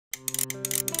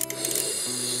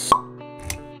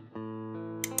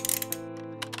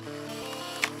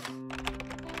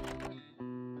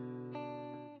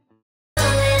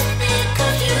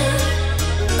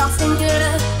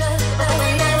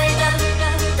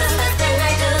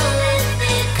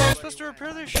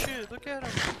this shit. Look at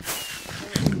him.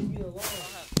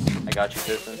 I got you,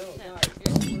 Kristen.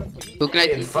 Who can I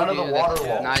in front of the water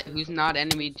wall. Who's not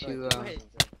enemy to?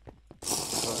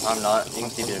 I'm not. You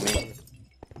can TP to me.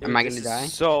 Am I gonna die?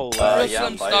 So Real yeah, slim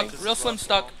I'm stuck. fighting. Real slim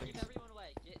stuck.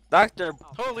 Doctor.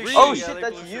 Holy shit. Oh yeah, shit, they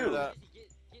that's blew you. through that.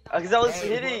 Cause I was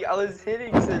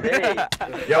hitting today.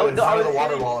 Yo, in No, I front of the was water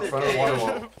hitting wall, in front of the water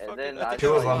wall. And then I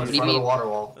Two of them in What do you front of the mean? water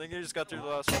wall. I think they just got through the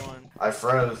last one. I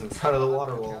froze in front of the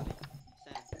water wall.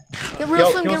 Get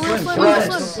real slim, get real slim, real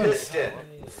slim. Consistent.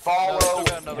 Follow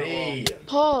me.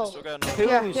 Pull. Still got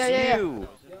no. Yeah.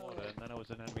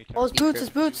 Oh, it's boots, it's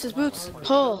boots, it's boots.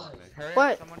 Pull.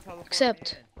 What?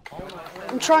 Accept.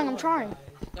 I'm trying.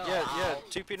 Yeah.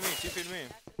 TP to me. TP to me.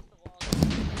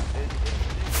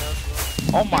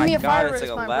 Oh Give my me a god, fire it's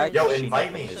like a respawn, lag. Yo,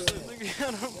 invite me.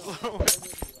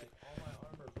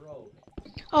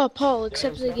 Oh, Paul,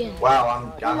 accept it again.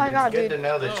 Wow, Oh my it's God, good dude. to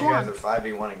know that Come you guys on. are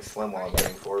 5v1ing Slim while I'm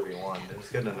getting 4v1. It's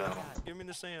good to know. Give me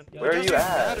the sand. Where are you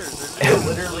at?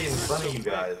 Literally in front of you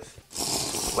guys.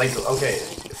 Like, okay,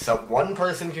 so one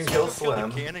person can kill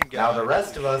Slim. Now the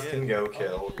rest of us can go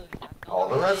kill all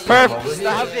the rest of them Perp,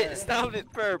 over here. stop it,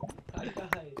 Perp.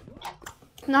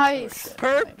 Nice.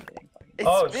 Perp. It's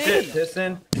Oh me. shit,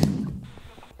 Piston.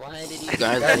 You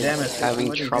guys God damn it. are having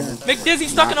What are you trouble. doing? McDizzy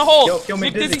stuck in a hole. Yo, kill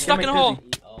McDizzy McDizzy, stuck kill in a hole.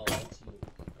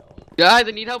 Guys,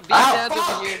 I need help. Being sads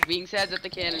fuck! over here. Being sads at the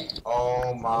cannon.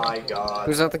 Oh my god.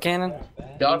 Who's at the cannon?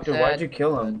 Doctor, why'd you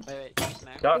kill him?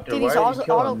 Doctor, Did why he did you also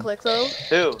kill auto him? click though?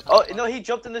 Who? Oh no, he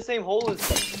jumped in the same hole as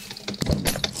me.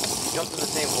 He jumped in the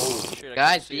same hole. Shit, I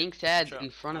Guys, can't see being it. sads Jump. in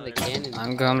front of the cannon.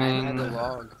 I'm Behind the coming.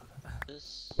 log.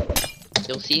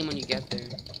 You'll see him when you get there.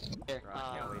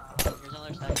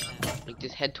 Like,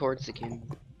 just head towards the cannon.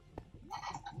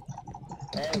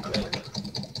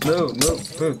 Move,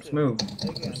 Foopsz, move.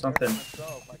 Or something.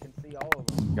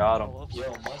 Got him.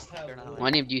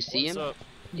 One of you see him? What's up?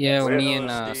 Yeah, me and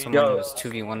someone Yo. was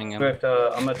 2v1ing him. Swift,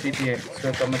 I'm a TP.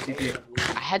 Swift, I'm a TP.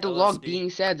 I had to log being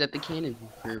sads at the cannon.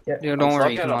 For Dude, don't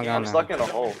worry, you can log on I'm now. stuck in a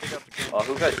hole.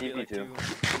 Who got TP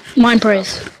to? Mind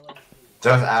praise.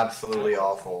 That's absolutely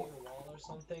awful.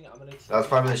 That was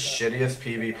probably the shittiest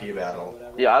PvP battle.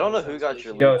 Yeah, I don't know who got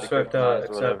your Yo, loot, the Swift, kryptonite or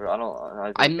accept. whatever.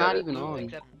 I I'm didn't not get even on.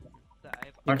 You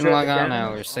Aren't can you log at the on cannon?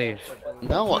 now, we're safe.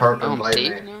 No, Perp I'm invite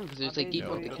safe me. now because there's like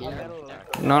people at the cannon.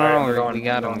 No, Alright, we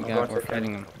got him, we're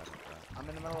fighting him.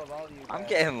 I'm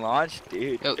getting launched,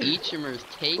 dude. Yo, Eachimers,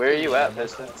 take Where are you at,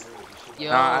 Piston? Yo,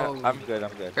 Nah, I'm good.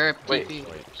 Perp, Wait. TP.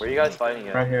 Where are you guys fighting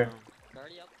at? Right here.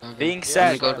 Okay. Being I'm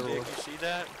sad. gonna go to Dick, the you see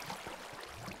that?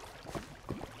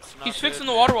 He's fixing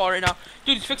the water wall right now.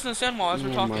 Dude, he's fixing the sand wall as we're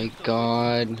Oh talking. my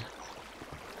god.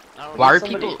 I don't Why know, are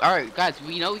somebody- people? Alright, guys,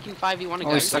 we know we can 5v1 a Oh,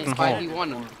 guy. he's stuck in Let's hole. 5v1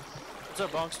 him. What's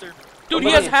up, Bongster? Dude, Somebody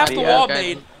he has half the needs to be wall guys.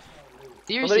 made.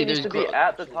 Seriously, Somebody there's needs to be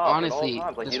at the top honestly, at all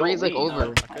times. Like, this you don't raid's like leave.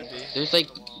 over. Could be. There's like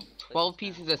 12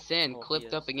 pieces of sand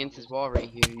clipped up against his wall right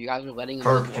here. You guys are letting him.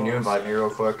 Perp, can you invite me real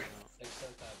quick?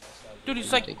 Dude,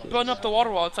 he's like building up the water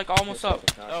wall. It's like almost up.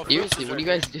 Oh, Seriously, what are you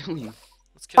guys doing?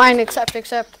 Let's kill Fine, this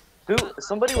accept. Who?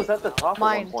 Somebody was at the top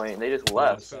Mine. at one point and they just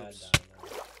left.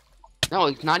 No,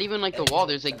 it's not even like the wall.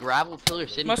 There's like gravel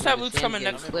pillars sitting. Must through have the loot sand coming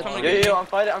getting next- clipped. coming Yeah,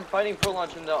 I'm fighting pro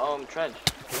launch in the trench.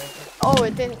 Oh,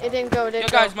 it didn't go, Yo,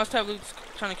 guys, must have loot's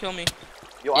trying to kill me.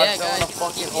 Yo, Yeah, I fell in a guys,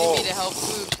 fucking you hole. need me to help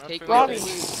Foopsz. Take me Robbie, to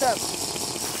Foopsz.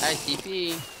 accept. Guys,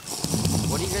 TP.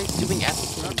 What are you guys doing at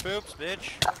the Run, cannon? Poopsz,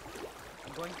 bitch.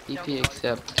 TP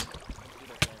accept.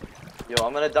 Yo,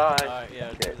 I'm gonna die. Alright, yeah,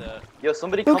 Okay. do that. Yo,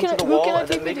 somebody Who come can to the I- who wall can I and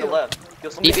then TP make a to? left. Yo,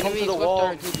 somebody TP come to to me, the wall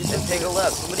Swift Dart, and take a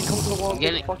left. Somebody come to the wall I'm and take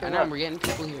getting. a fucking I know, left. we're getting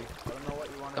people here.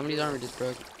 Somebody's armor just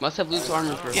broke. Must have loot's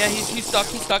armor broke. Yeah, he's stuck,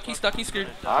 he's screwed.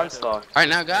 I'm stuck. Alright,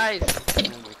 now guys.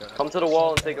 Come to the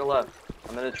wall and take a left.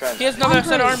 I'm in the trench. He has another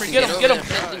set of armor. Get him, over get there, him.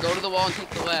 Piston, go to the wall and take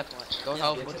the left. Go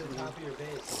help. Go to the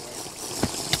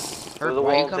Herb, wall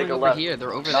why are you and coming take a over left. here?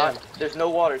 They're over Not, there. there's no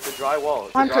water. It's a dry wall.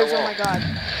 It's a Mind dry praise, oh wall. my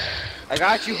god. I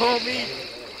got you, homie.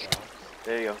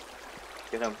 There you go.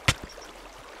 Get him.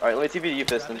 Alright, let me TP to you,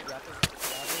 Piston.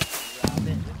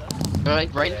 They're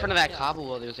like right in front of that cobble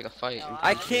wall. There's like a fight.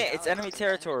 I can't. It's enemy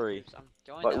territory.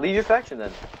 But leave your faction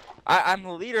then. I'm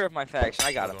the leader of my faction.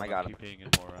 I got him.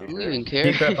 Who even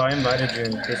cares? Keep up, I invited you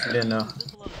in case you didn't know.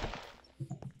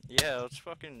 Yeah, let's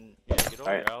fucking get over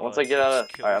Alright, your once I allies. get out of.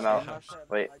 Kill Alright, I'm yourself. out.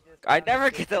 Wait, I never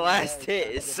get the last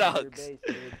hit. It sucks.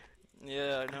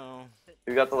 Yeah, I know.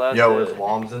 who got the last Yo, hit? is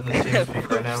Woms in the team speak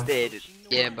right now? Foopsz did.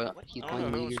 Yeah, but he's I don't know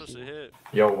playing who was League. supposed to hit.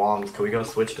 Yo, Woms, can we go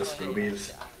switch to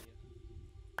Scoobies?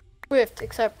 Swift,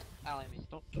 accept.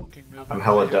 I'm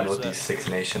hella done with these Six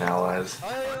Nation allies.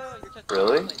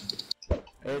 Really?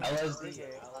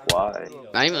 Why?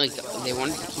 Not even like they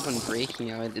wanted to keep on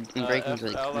breaking out. And breaking's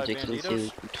like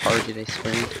ridiculously retarded, I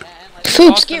swear.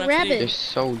 Foopsz, get They're rabid.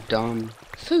 so dumb.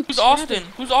 Foopsz. Who's Austin?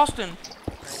 Who's Austin?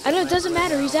 I know it doesn't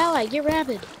matter. He's ally. Get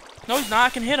rabid. No, he's not. I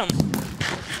can hit him.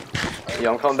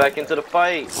 Yo, I'm coming back into the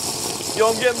fight. Yo,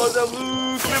 I'm getting myself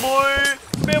loose. Come here, boy.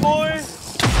 Come here, boy.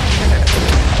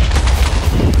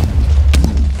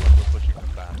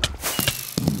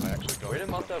 Where did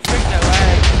myself Break that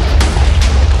lag.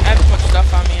 I have too much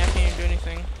stuff on me. I can't even do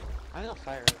anything. I got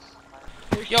fire.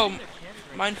 Yo,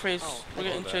 mind phrase. We're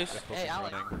getting chased. Hey,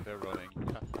 Alex. They're running.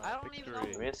 I don't even know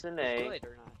if Missing it's A. good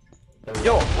or not.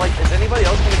 Yo, like, is anybody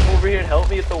else gonna come over here and help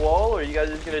me at the wall, or are you guys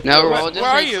just gonna? No, we're Where- all just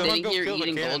where are like you? sitting Go here kill the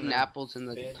eating cannon. golden apples in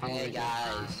the tunnel. Hey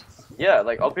guys. Yeah,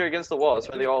 like up here against the wall. That's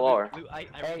where they all are. I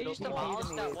used to demolish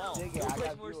that wall.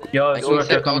 Yo, Like, Swift,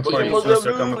 they're except coming all for the you. ones Swift,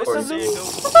 they're coming for you.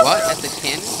 What? At the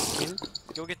cannon?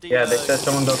 Go get the. Yeah, they said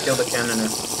someone go kill the cannoner.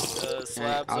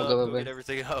 Slabs I'll up, go go over. get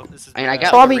everything out. This is I mean, I bad.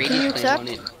 got Bobby, the can you radius flame accept? on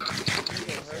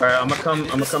it. Alright, I'm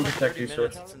gonna come protect you,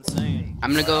 Swift. It's insane.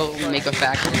 I'm gonna go make a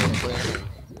factory real quick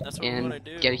That's what we wanna and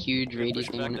do. get a huge We gotta radius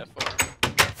push flame back on it. that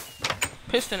far.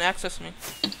 Piston, access me.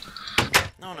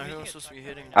 No, who else supposed to be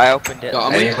hitting? I opened it. Yo,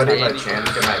 I'm gonna Anybody try by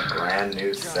chance get my brand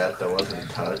new set that wasn't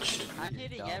touched? I'm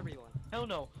hitting everyone. Hell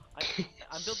no.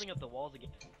 I'm building up the walls again.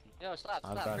 Yo, stop.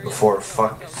 Before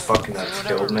fucking that Anyone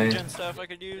killed have me. regen stuff I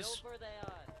could use?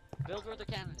 Build where the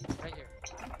cannon is. Right here.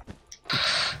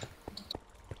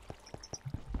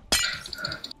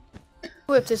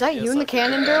 Foopsz, is that Yes, you in the I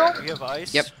cannon barrel? You have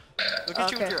ice? Yep. Look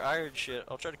at you with Okay. your iron shit.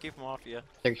 I'll try to keep them off you.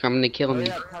 They're coming to kill me.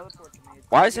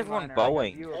 Why is everyone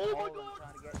bowing?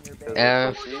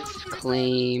 F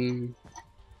claim.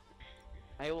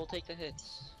 I will take the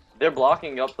hits. They're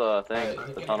blocking up the thing,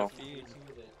 the tunnel.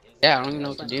 Yeah, I don't even know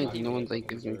what to do. No one's like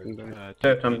doing anything about it.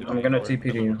 Swift, I'm gonna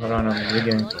TP to you. Hold on, I'm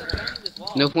reading.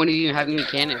 No point of even having a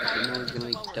cannon if no one's gonna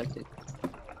like protect it.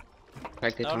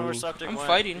 Protect the I don't know where tunnel. Septic I'm went.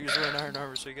 fighting. He's in iron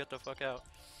armor, so you get the fuck out.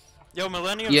 Yo,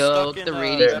 Millennium's Yo, stuck in the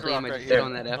radius bedrock flame I right just here. hit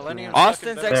on that F Millennium's man. stuck in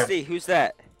Austin's bedrock. XD, who's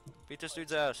that? Beat this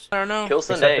dude's ass. I don't know. Kill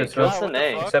Sine. Accepted, Kill Swift.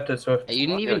 Sine. Accepted, Swift. Hey, you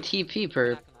didn't even TP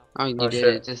per. Oh, you Oh, did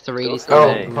shit. it. Just the radius Go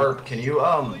Oh, flame. Perp, can you,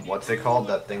 what's it called?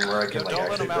 That thing where I can, like, Don't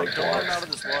let actually him out. break Don't let him out blocks?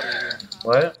 of this water here.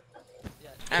 What?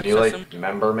 Can you, Access like, him.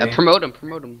 remember me? Promote him.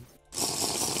 Promote him.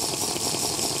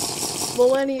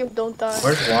 Millennium, don't die.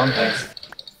 Where's Wombat?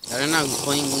 I don't know. He's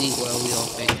playing League while we all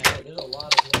think.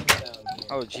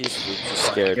 Oh jeez, you just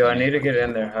scared Yo, I me. need to get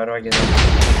in there. How do I get in? I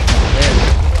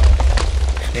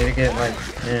need to get, like,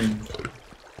 in.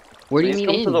 Where do you Please mean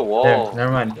come in? to the There, wall.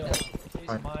 never mind.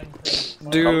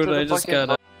 Dude, the I just fucking-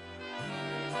 got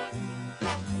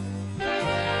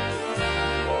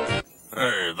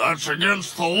Hey, that's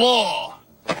against the law.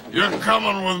 You're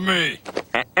coming with me.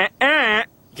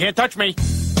 Can't touch me.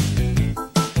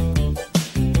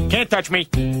 Can't touch me.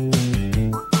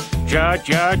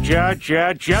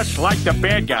 Just like the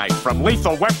bad guy from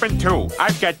Lethal Weapon 2.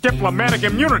 I've got diplomatic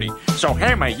immunity, so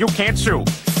Hammer, you can't sue.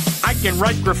 I can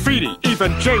write graffiti,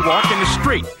 even jaywalk in the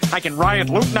street. I can riot,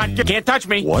 loot, not get. Can't touch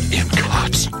me. What in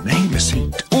God's name is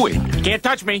he doing? Can't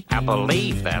touch me. I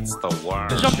believe that's the word.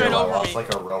 Jump right I over lost, me.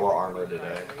 like, a row of armor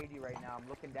today.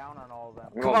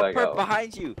 I'm Come going on, back Perp out.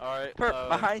 behind you. Alright. Perp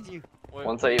behind you. Wait,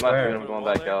 Once I eat my Where? food, I'm going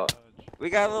back out. We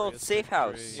got a little safe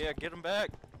house. Yeah, get him back.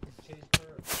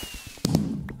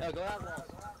 Yo, go out wall.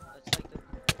 That's like the.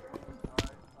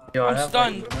 Yo, I I'm have,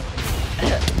 stunned.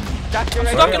 Dr. I'm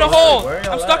Red stuck in a hole. Where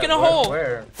y'all I'm stuck at? in a hole.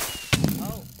 Where? Oh,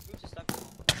 Foopsz is stuck.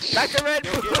 Dr. Red!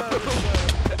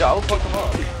 Yeah, I'll fuck them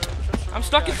up. I'm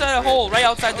stuck inside a hole right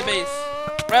outside the base.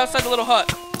 Right outside the little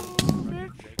hut.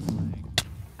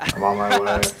 I'm on my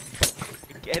way.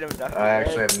 Get him, Dr. I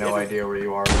actually Red. have no idea where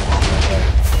you are, but I'm on my way.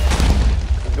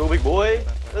 Let's go, big boy.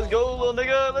 Let's go, little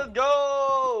nigga. Let's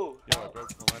go.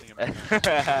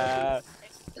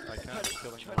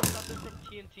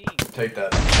 Take that.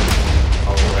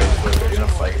 Oh, wait, we're gonna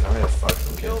fight. I'm gonna fuck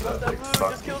some kids up. Like,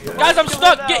 fuck these guys. Guys, I'm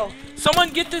stuck.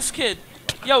 Someone get this kid.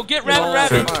 Yo, get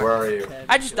Rabbit. Foopsz, where are you?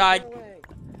 I just died.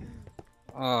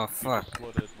 Oh fuck.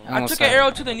 I took an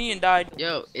arrow to the knee and died.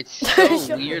 Yo, it's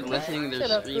so weird listening to their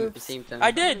Shut up, scream at the Foopsz. same time.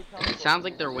 I did. It sounds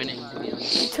like they're winning, to be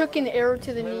honest. He took an arrow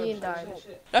to the knee and died.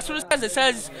 That's what it says. It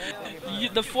says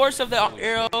the force of the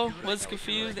arrow was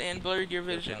confused and blurred your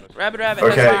vision. Rabbit has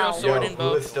Okay, hero sword yo, and who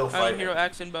bow. is still I mean fighting? hero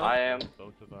axe and bow. I am.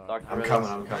 I'm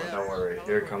coming, don't worry.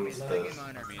 Here comes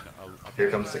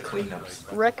the cleanups.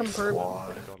 Wreck 'em, Perp.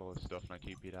 Squad.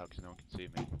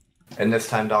 And this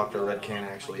time Dr. Red can't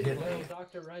actually hit me.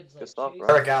 Good stuff, bro.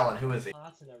 Eric Allen, who is he?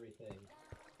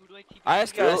 I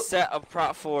just got a set of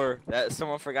Prop 4 that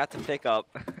someone forgot to pick up.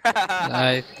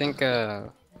 I think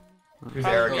Who's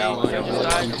Eric Allen? Yeah, I'm just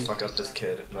really died. fuck up this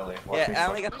kid, Millie. Watch me Yeah, I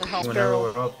only fuck got the health Whenever barrel.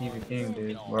 we're all PvPing,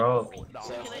 dude. We're all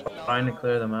trying to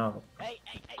clear them out.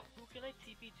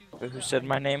 Who said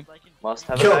my name? Must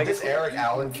have a Yo, bag. this Eric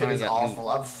Allen kid is awful.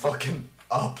 I'm fucking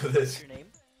up this.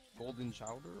 Golden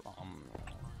chowder?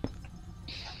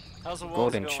 How's the walls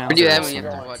Golden going? chowder. What do you have when you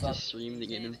have to watch the stream to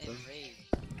get info?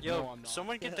 Yo,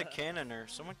 someone get the cannoner.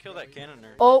 Someone kill that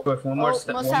cannoner. Oh, Swift, one more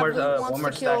step, must one have more, Luke wants one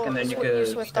more to stack, kill and then you Swift- could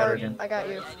Swift start Dart. again. I got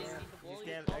you. You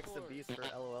scam X the Beast for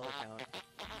LOL account.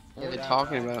 Yeah, they're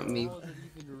talking about me.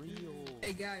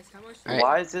 Hey guys, how much? Alright.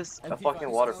 Why is this a fucking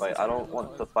water fight? I don't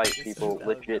want to fight people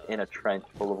legit in a trench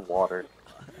full of water.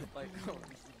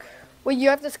 Wait, you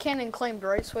have this cannon claimed,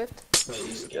 right, Swift?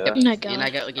 Yeah. Yep. My God. And I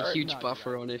got like a huge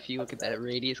buffer on it if you look at that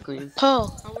radius claim.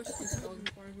 Paul. How much is this golden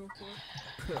bar go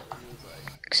for?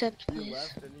 Accept He this.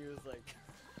 left and he was like,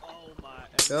 oh my.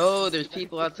 Oh, there's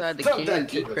people outside the Fuck that cannon.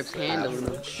 kid Decrypt's was handling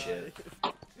them. fast. Shit.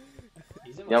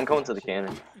 Yeah, I'm going to the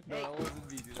cannon.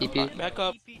 TP. Back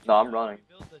up. No, I'm running.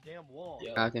 Build the damn wall.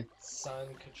 Okay.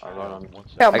 I'm running.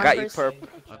 I got you, perp.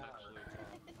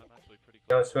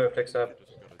 Yo, Swift, accept.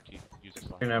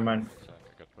 Never mind.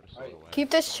 Keep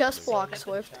this chest block,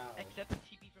 Swift. Except the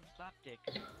TP from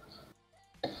Slapdick.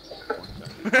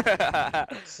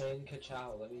 Send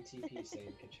Kachow, let me TP,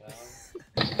 send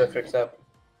Kachow. Swift, accept.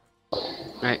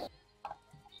 Alright.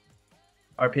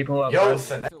 Are people Yo,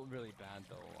 outside? send. really bad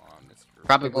though on this group.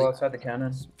 People Probably. outside the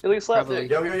cannon? Billy slapped Probably.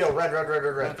 it. Yo,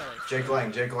 red. Jake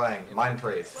Lang, mind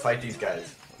praise. Fight these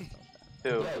guys.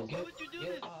 Two. Yo, get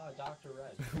Dr.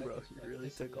 Red. Bro, he really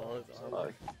took all his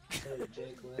armor.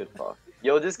 Good fuck.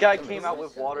 Yo, this guy came out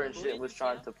with water and shit and was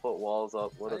trying to put walls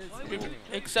up. What a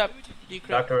Except decrypt.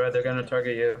 Dr. Red, they're gonna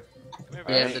target you.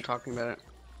 Yeah, they're talking about it.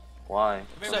 Why?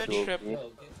 Except decrypt.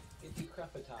 Yo, get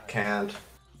decrepitized. Can't.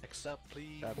 Accept,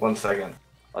 please. 1 second.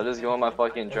 I'll just go on my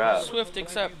fucking draft. Swift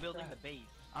except. Building the base.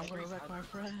 I'm gonna wreck my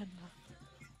friend.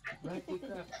 Wreck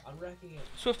decrep, I'm wrecking it.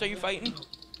 Swift, are you fighting?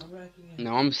 I'm wrecking it.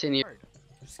 No, I'm sitting here.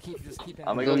 Just keep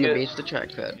I'm gonna go Building the get base with the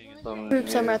trackpad. some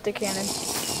Oops, I'm at the cannon.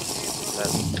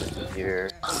 that's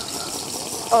here.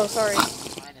 Oh, sorry.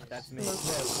 That's me.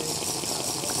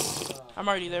 I'm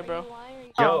already there, bro.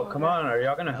 Yo, come on, are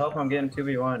y'all gonna help? I'm getting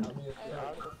 2v1.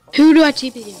 Who do I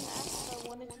TP against?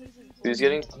 Who's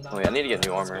getting? Oh, wait, I need to get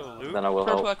new armor. Then I will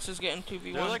help. Perplex is getting They're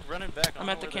 2v1. like running back. I'm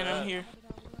at the cannon here.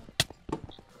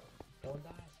 Don't die.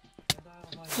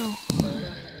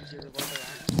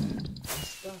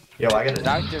 Yo, I gotta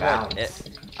Dr. bounce. Red,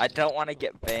 I don't want to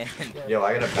get banned. Yo,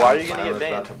 I gotta bounce. Why are you gonna my get armor's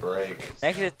banned? about to break.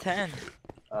 -10.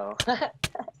 Oh.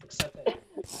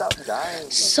 Stop dying.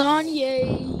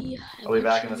 Sonye. I'll be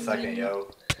back in a second, yo.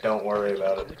 Don't worry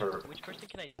about it. Which person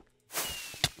can I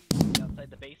outside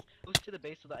the base? Who's to the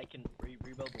base so that I can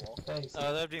rebuild the wall? Thanks.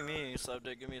 That'd be me,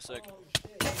 Slapdick. Give me a sec.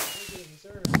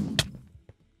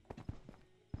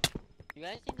 You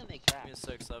guys think that makes Give me a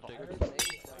sec, Slapdick.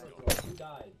 Who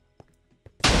died?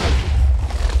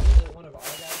 Was it one of our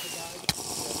guys that died?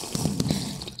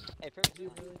 Hey,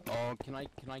 Oh, can I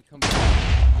come back?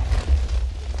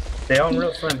 Stay on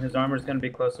real slim, his armor's gonna be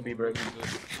close to be broken.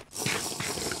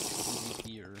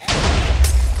 Here.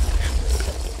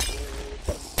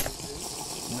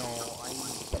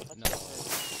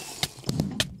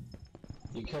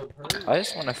 You killed her? I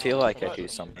just want to feel like I do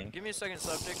something. Give me a second,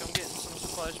 Slapdick. I'm getting some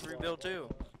supplies to rebuild too.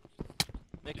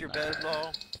 Make your bed,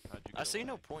 lol. I see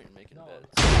no point in making beds.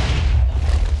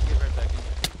 Get right back in.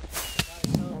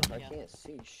 I can't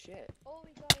see shit. Oh, we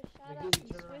got a shout out from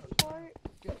Swift Port.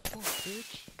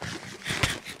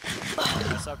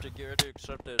 Slapdick, get ready to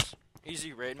accept this.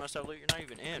 Easy raid must have loot. You're not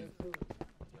even in.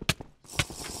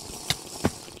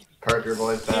 Perp, your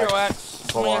boy's back. Hero X.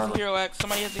 Full Somebody has armor. a Hero X.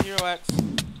 Somebody has a Hero X.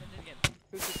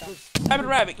 Rabbit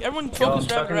Rabbit. Everyone Yo, I'm focus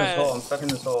stuck Rabbit in this hole, I'm Rabbit. stuck in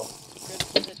this hole.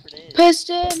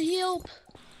 Piston, help.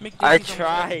 Make I decisions on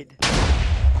tried.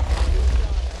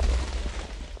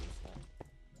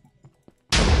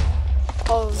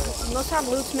 Oh, you must have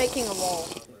Luke's making a wall.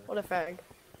 What a fag.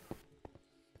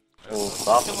 Oh,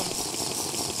 stop. Kill him.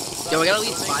 Yo, I got at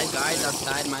least 5 guys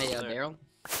outside my barrel.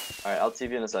 Alright, I'll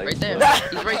TV in a second. Right there.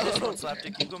 He's right This there. one,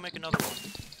 Slapdick. You go make another one.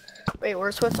 Wait,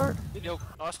 where's Swift Art? Yo,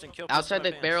 Austin, kill. Outside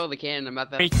the barrel of the cannon. I'm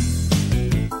about that.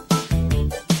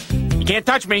 You can't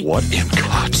touch me. What in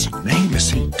God's name is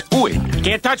he doing? You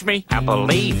can't touch me. I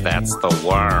believe that's the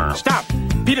worm. Stop.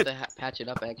 Peter. To patch it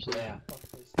up, actually. Yeah.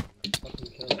 Fucking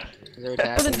kill it. Is there a Put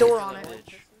a attachment? door on it.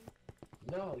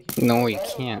 No, No, you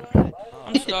can't.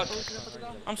 I'm stuck.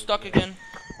 I'm stuck again.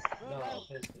 no,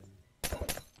 piston.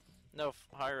 No,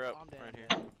 higher up, right here.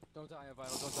 Don't die,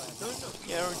 Vital. Don't die.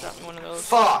 Yeah, or drop me one of those.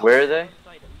 Fuck! Where are they?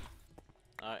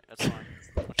 Alright, that's fine.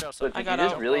 Watch out, So son. did you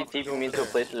just really TP me into a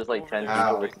place where there's like 10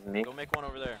 people versus me? Go make one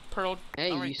over there. Pearl.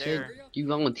 Hey, Right you said there. you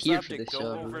volunteered for Slapdick, this go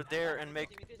show. over there and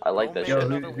make. I like that go shit.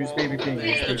 make another who's wall baby over king?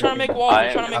 there. They're trying to make walls.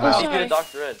 They're trying to make walls. TP to Guys.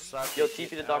 Dr. Red. Yo, TP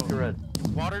to Dr. Red.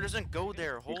 Water doesn't go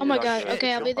there. Hold Oh my it. god.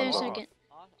 Okay, I'll be there in a second.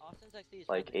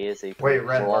 Like ASAP. Wait,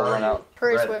 Red, We'll where all are run you? out.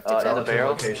 Hurry's Red, where- in the relative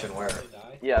barrel? location where?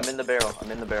 Yeah, I'm in the barrel. I'm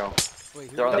in the barrel.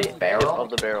 They're on the barrel? tip of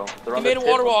the barrel. They're on He made the a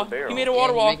tip water of wall. the barrel. He made a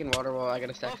water wall. Making water wall. I got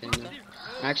a stack in there.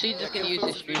 I'm actually just gonna use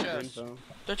this stream for info.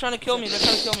 They're trying to kill me. They're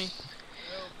trying to kill me.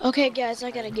 Okay, guys,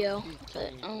 I gotta go.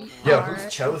 But, Yo, alright.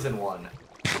 who's chosen one?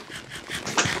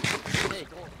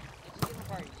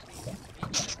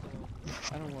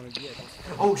 I don't want to get.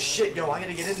 Oh shit, yo, I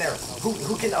gotta get in there.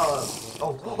 Who can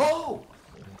oh!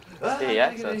 Ah, Hey,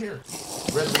 I gotta access. get in here.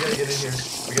 Red, we gotta get in here.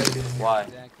 We gotta get in here. Why?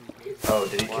 Oh,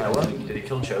 did he kill him? Did he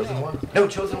kill Chosen One? No,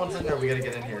 Chosen One's in there. We gotta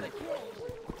get in here.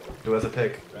 Who has a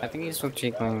pick? I think he's with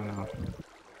Chico.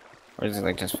 Or is it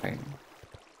like just fighting?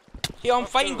 Yo, I'm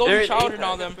fighting Golden Chowder and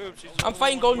all them. I'm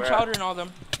fighting Golden Chowder and all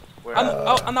them.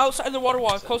 I'm outside the water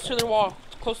wall, close to their wall,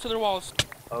 close to their walls.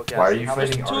 Okay. Why are you There's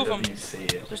fighting two of them.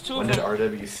 RWC? There's two When of did them.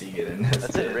 RWC get in this?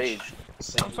 That's in rage.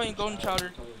 I'm fighting Golden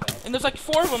Chowder. And there's like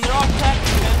 4 of them. They're all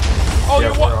attacking me, man. Oh,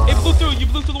 Yeah, it blew through. You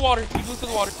blew through the water. You blew through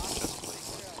the water.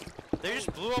 They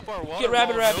just blew up our water Get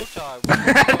rabbit, wall in rabbit. no time.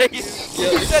 You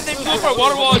said they blew up our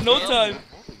water wall in no time.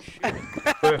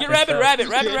 Get rabbit, rabbit.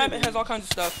 Rabbit, rabbit has all kinds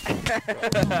of stuff.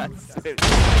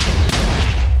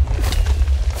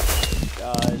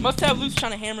 Must have Luke's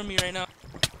trying to hammer me right now.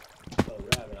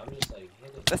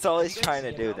 That's all he's trying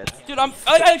to do. That's Dude, I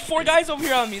had 4 guys over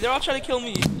here on me. They're all trying to kill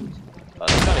me.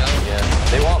 Yeah,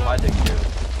 they want my dick too.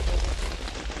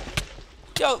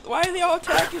 Yo, why are they all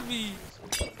attacking me?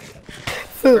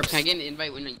 Foopsz. Can I get an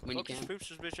invite when you can?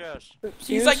 Foopsz' bitch ass.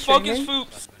 He's like focus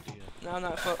Foopsz. No,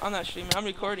 I'm not streaming. I'm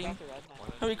recording.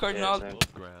 I'm recording all. Alright,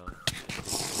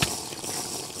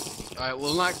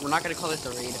 well, we're not gonna call this a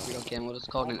raid if we don't get him. We'll just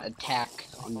call it an attack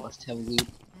on Must Have Loot.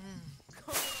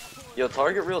 Yo,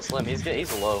 target real slim. He's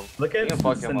low. Look at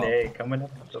Snake coming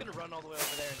up.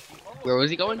 Where was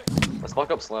he going? Let's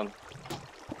fuck up Slim.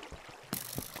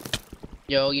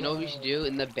 Yo, you know what we should do?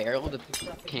 In the barrel, the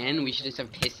can, we should just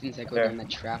have pistons that go down that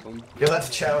trap him. Yo, that's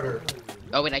Chowder.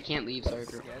 Oh wait, I can't leave, sorry.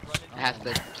 I have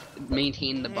to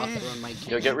maintain the buffer on my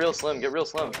can. Yo, get real slim. Get real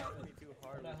slim.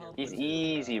 He's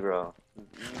easy, bro.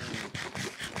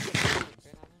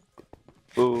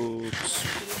 Foopsz.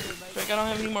 Frick, I don't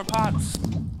have any more pots.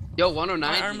 Yo,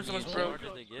 109. My armor's almost broke.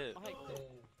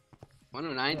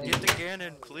 109. Get the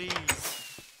cannon, please.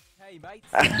 Hey, mate.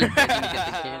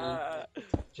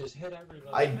 Just hit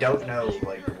everybody. I don't know,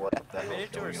 like, what the Made hell's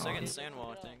it to our going second on. sand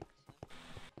wall, I think.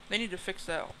 They need to fix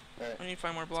that. I need to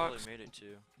find more That's all blocks. they made it to.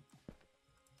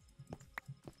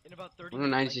 In about 30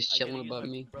 109 is minutes, just I chilling gotta use above my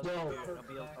me. brother. I'll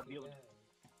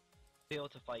be able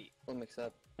to fight.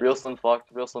 Real Slim fucked.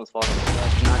 Real Slim's fucked.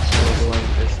 Not so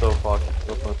It's so fucked.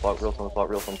 Real Slim fucked. Real Slim fucked.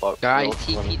 Real Slim fucked. Guys, Real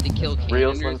Slim- TP to kill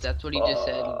Real cannoners, Slim's that's what he just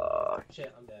said.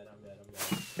 Shit, I'm dead.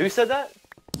 Who said that?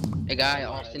 A guy,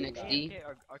 Austin XD. Okay,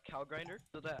 our cow grinder,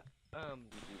 so that,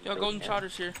 Yo, Golden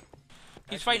Chowder's here.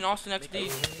 He's fighting Austin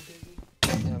XD.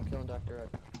 Yeah, I'm killing Dr.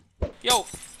 Red. Yo,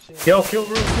 Yo, kill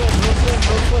real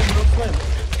slim.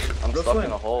 I'm Real stuck Slim.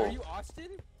 in a hole. Are you Austin?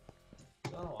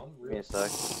 No, I'm Give me a sec.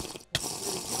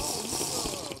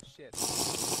 Oh shit.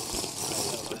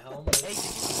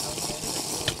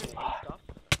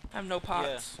 I have no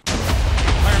pots.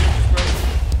 My armor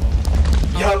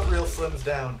just broke. Yo, Real Slim's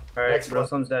down. Alright, Next real one.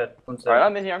 slim's dead. One's Alright, dead.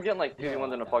 I'm in here. I'm getting like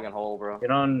 2v1s in a fucking hole, bro. Get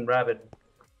on Rabbit.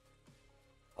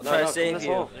 No, trying to no, save in this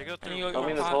you. hole. They go And through you go Don't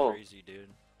be in this pot. hole. crazy, dude.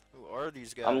 Who are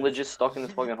these guys? I'm legit stuck in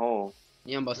this fucking hole.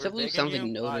 Yeah, but We're Must Have Loot digging sounds like you.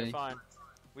 no Alright, way. fine.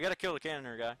 We gotta kill the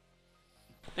cannoner guy.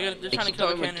 They're They trying to keep kill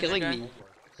the talking about cannon killing guy. me.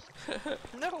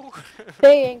 No!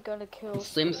 They ain't gonna kill.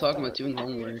 Slim's talking about doing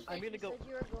homework. I'm gonna go. You said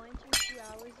you were going to 2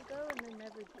 hours ago and then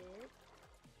never did.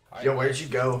 Yo, where'd you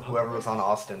go? Whoever was on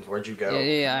Austin's, where'd you go?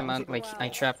 Yeah, I'm on, like, I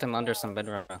trapped him under some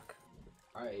bedrock.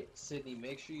 Alright, Sydney,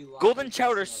 make sure you lock Golden your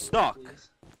Chowder system, stuck. please.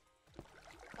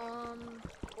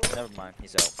 Never mind,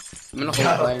 he's out. I'm gonna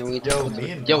hold fire and wait. Yo,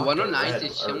 me and Yo, Dr. 109 Red,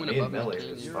 is or showing me and above Miller me.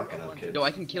 is fucking up, kid. Yo,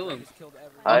 I can kill him. Oh,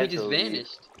 I he just believe-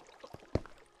 vanished.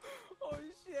 Oh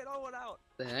shit, I went out.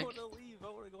 The heck? wanna leave, I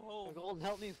wanna go home. Golden,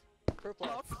 help me. Purple.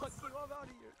 Oh, fuck you, I'm out of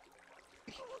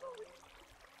here.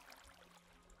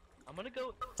 I'm gonna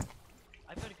go.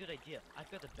 I've got a good idea. I've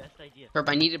got the best idea. Herb,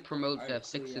 I need to promote Alright,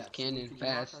 so fix yeah, this so cannon could you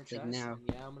lock fast, our like chest? now.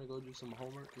 Yeah, I'm gonna go do some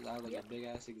homework because I have like a big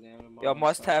ass exam tomorrow. Yo,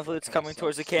 must so have it loot's kinda coming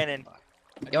towards the sucks. cannon.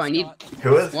 Yo, I need.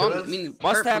 Who is? Well, Who I is? mean,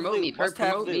 Must Herb, have promote me. loot, Herb, must have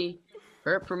promote loot. me.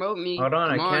 Hurt, promote me. Hold on,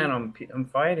 Come I can't. I'm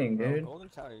fighting, dude. Golden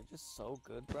Tower, you're just so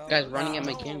good, bro. Guys running at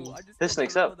my cannon. This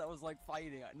snake's up. That was like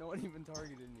fighting. No one even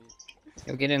targeted me.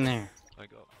 Yo, get in there.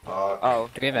 Oh,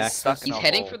 Get back. He's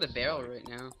heading for the barrel right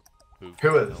now.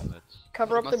 Who is?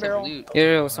 Cover up the barrel.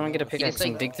 Yo, someone get a pickaxe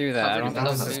and dig through that. I don't think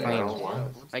this is clean.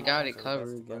 I got it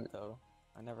covered, but...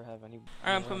 I never have any.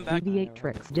 Alright, I'm coming back. Deviate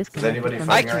tricks. Is anybody I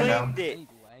fighting right now? claimed it.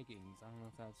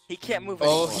 He can't move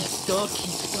Oh, anymore. he's stuck.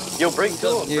 He's stuck. Yo, break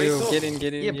to him. Yo, get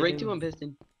in. Yeah, break to him,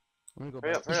 Piston.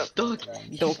 Hurry up, hurry He's up. stuck.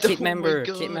 Yo, kit Oh member, my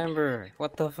God. kit member.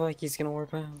 What the fuck? He's gonna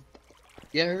warp out.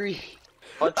 Yeah, hurry.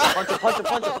 Punch him, punch him, punch him,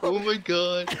 punch him. Oh my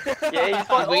God. Yeah, he's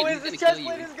fine. Wait, Oh, he's his gonna chest kill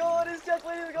plate you. is gone. His chest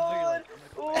plate is gone.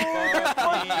 Oh,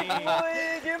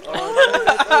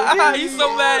 He's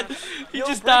so mad. He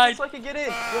just died. So I can get in.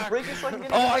 Yo, break it so I can get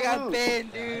in. Oh, I got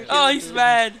banned, dude. Oh, he's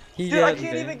mad. Dude, I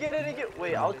can't even get in and get.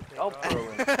 Wait, I'll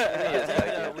pearl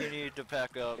him. We need to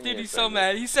pack up. Dude, he's so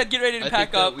mad. He said, "Get ready to I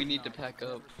pack think up." we need to pack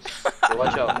up. Yo,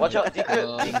 watch out, watch out.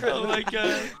 Decrypt, decrypt. Oh my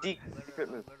God. Decrypt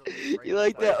move. You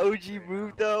like that OG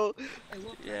move though?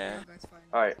 Yeah.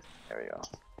 Alright, there we go.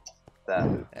 That.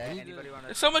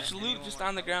 There's so much loot just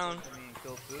on the ground.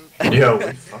 Yo,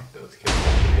 we fucked those kids,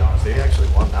 to be honest. They actually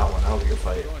won that one. That was a good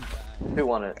fight. Who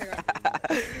won it?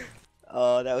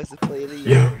 Oh, that was the play of the Yo,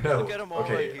 year. no. Look at 'em all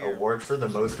Okay, right here. award for the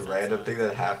most random thing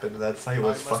that happened in that fight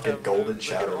was fucking Golden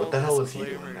Shadow. What the hell was he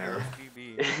doing there?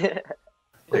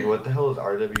 Like, what the hell is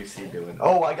RWC doing?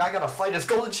 Oh, I gotta fight his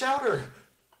Golden Chowder!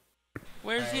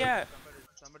 Where's he at?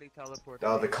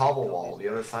 The cobble wall, the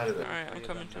other side of it. Alright, I'm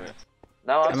coming to it.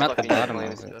 Now I'm I'm at stuck the in your bottom of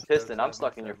flames. it. Piston, I'm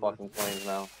stuck in your fucking flames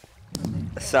now.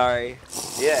 Sorry.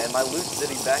 Yeah, and my loot's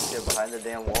sitting back there behind the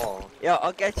damn wall. Yo,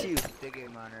 I'll get you.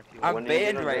 I'm When are you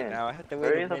banned gonna right ban? now. I have to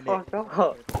Hurry wait a the minute. fuck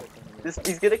up.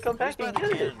 He's gonna come back Who's and by the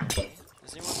get it. cannon?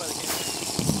 Is anyone by the cannon?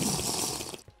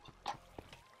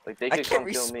 Like, they I could can't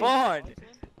come kill me. respawn.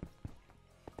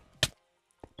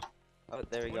 Oh,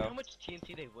 there we You know go. how much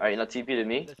TNT they will? Alright, you know TP to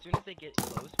me? As soon as they get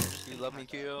close, we're just You gonna love me,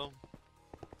 pack up. Kyo.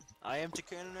 I am to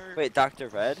cannoner. Wait, Dr.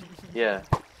 Red? Yeah.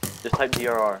 Just type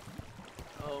DRR.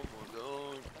 Oh my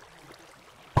god.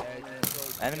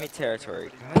 Enemy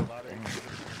territory.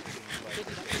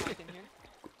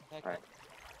 Alright.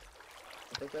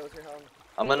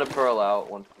 I'm gonna pearl out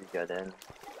once we get in.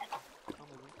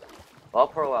 I'll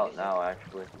pearl out now,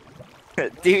 actually.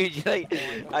 Dude, you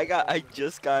like, I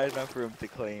just got enough room to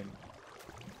claim.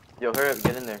 Yo, hurry up,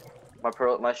 get in there. My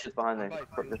shit's behind there.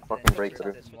 Just fucking break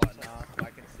through.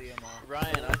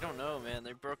 Ryan, I don't know, man.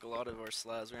 They broke a lot of our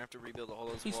slabs. We're gonna have to rebuild all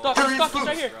those He's walls. stuck, he's stuck, he's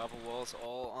right here. Gravel walls,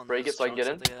 all on Break those it so I can get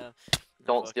chunks in. that they have.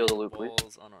 Don't steal the loot, please.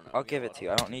 Walls, I don't know. I'll We give got it a to you.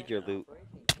 I lot don't need your loot. of-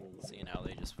 Seeing how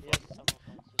they just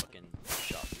fucking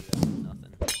shot through that with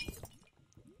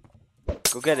nothing.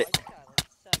 Go get it.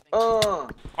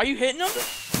 Are you hitting him?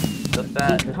 The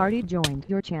fat. Party joined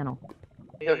your channel.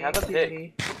 Yo, have a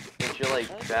pick. Since you're like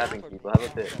stabbing people, have a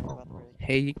pick.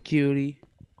 Hey, cutie.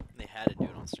 They had to do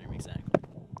it on stream, exactly.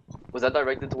 Was that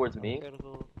directed towards me?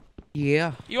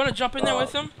 Yeah. You wanna jump in there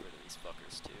with him? These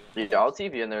fuckers too. Yeah, I'll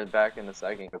TP in there back in a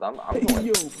second, cause I'm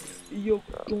going. Yo,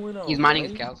 going on? He's mining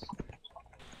his cows.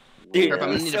 Dude, Herb, I'm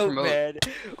I'm gonna need to so promote. mad.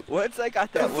 Once I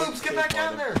got that one Foopsz, get back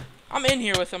down there! I'm in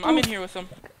here with him. I'm in here with him.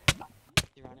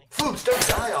 Foopsz, don't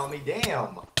die on me,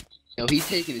 damn! Yo, he's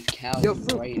taking his cows Yo,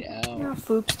 Foopsz. right out. Yeah,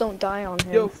 Foopsz, don't die on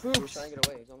him. Yo, Foopsz.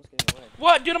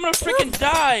 What, dude? I'm gonna freaking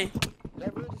die.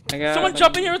 Someone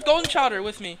jump in here with golden chowder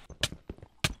with me.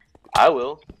 I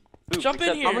will. Foopsz, Jump in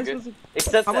accept here. you're good.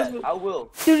 Accept that. I will.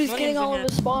 Dude, he's My getting name's all in of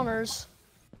his spawners.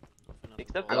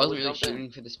 Accept I that. wasn't really Jump in.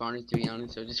 shooting for the spawners, to be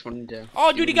honest, so I just wanted to...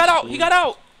 Oh, dude, he got out. He got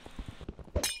out.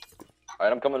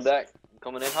 Alright, I'm coming back. I'm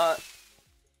coming in hot.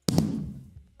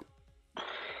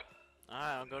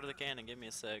 Alright, I'll go to the cannon. Give me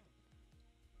a sec.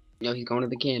 Yo, he's going to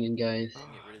the cannon, guys. Get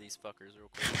rid of these fuckers real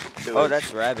quick. Do Oh, it.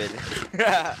 that's rabid.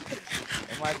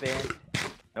 Am I banned?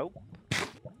 Nope.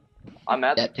 I'm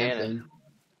at the That cannon.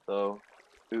 So,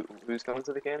 who's coming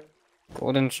to the cannon?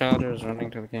 Golden Chowder is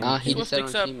running to the game. He just said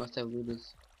Sticks on up. team must have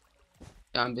looters.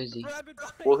 Yeah, I'm busy.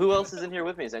 Well, who else is in here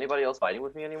with me? Is anybody else fighting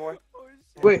with me anymore?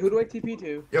 Wait, who do I TP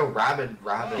to? Yo, Rabid.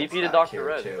 TP to back Dr. here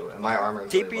Red. too, and my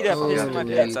armor's TP really to low, so piss I'm my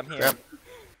gonna pants. do- I'm here.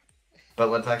 But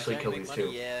let's actually Trying kill to make these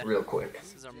money, two yeah. real quick.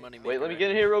 This is our money Wait, let me maker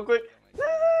get in here real quick.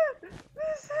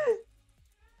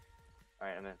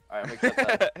 Alright, I'm in. Alright, I'm gonna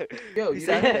accept that. Yo, He's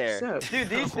you out didn't there. accept. Dude,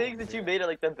 these things that you made are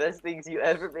like the best things you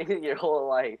ever made in your whole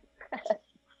life.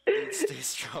 Dude, stay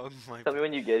strong, my Tell me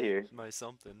when you get here. my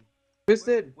something.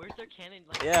 Twisted. Where's their cannon?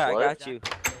 Like, Yeah, What? I got you.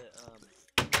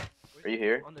 Are you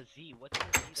here? On the Z, what's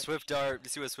the Z? Swift Dart. You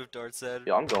see what Swift Dart said?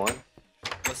 Yo, I'm going.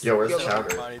 What's Yo, where's the the chowder?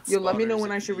 reminded Yo, let me know spawners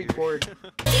when I of should the record. year.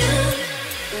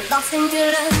 Lost into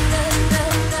the